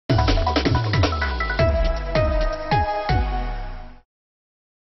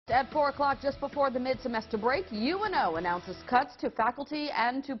At 4 o'clock, just before the mid-semester break, UNO announces cuts to faculty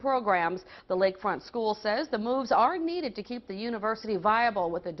and to programs. The Lakefront School says the moves are needed to keep the university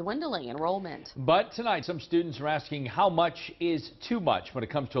viable with a dwindling enrollment. But tonight, some students are asking how much is too much when it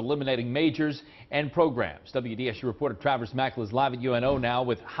comes to eliminating majors and programs. WDSU reporter Travers Mackel is live at UNO now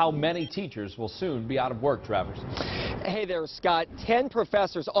with how many teachers will soon be out of work. Travers. Hey there, Scott. 10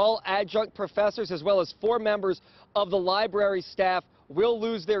 professors, all adjunct professors, as well as 4 members of the library staff will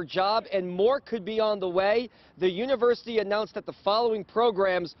lose their job, and more could be on the way. The university announced that the following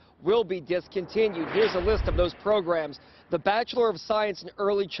programs will be discontinued. Here's a list of those programs: the Bachelor of Science in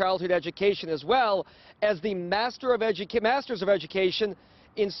Early Childhood Education, as well as the Masters of Education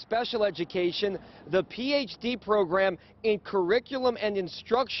in Special Education, the PhD program in Curriculum and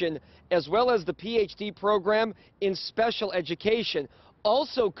Instruction, as well as the PhD program in Special Education.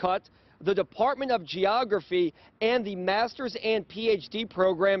 Also cut the Department of Geography and the Master's and PhD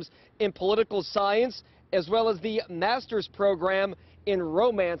programs in Political Science, as well as the Master's program in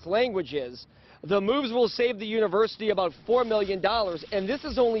Romance Languages. The moves will save the university about $4 million, and this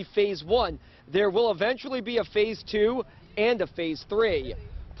is only phase 1. There will eventually be a phase 2 and a phase 3.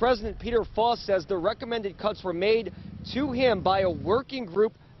 President Peter Foss says the recommended cuts were made to him by a working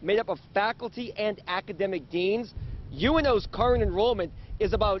group made up of faculty and academic deans. UNO's current enrollment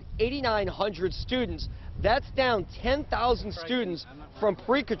is about 8,900 students. That's down 10,000 students from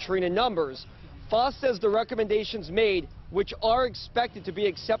pre-Katrina numbers. Foss says the recommendations made, which are expected to be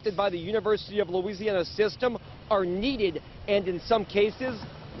accepted by the University of Louisiana system, are needed and in some cases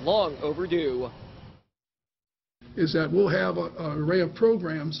long overdue. Is that we'll have an array of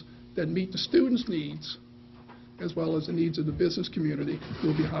programs that meet the students' needs as well as the needs of the business community who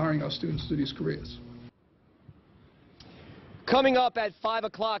will be hiring our students to these careers. Coming up at 5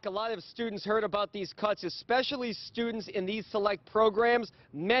 o'clock, a lot of students heard about these cuts, especially students in these select programs.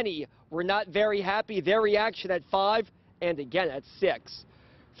 Many were not very happy. Their reaction at 5 and again at 6.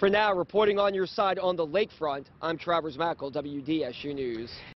 For now, reporting on your side on the lakefront, I'm Travers Mackel, WDSU News.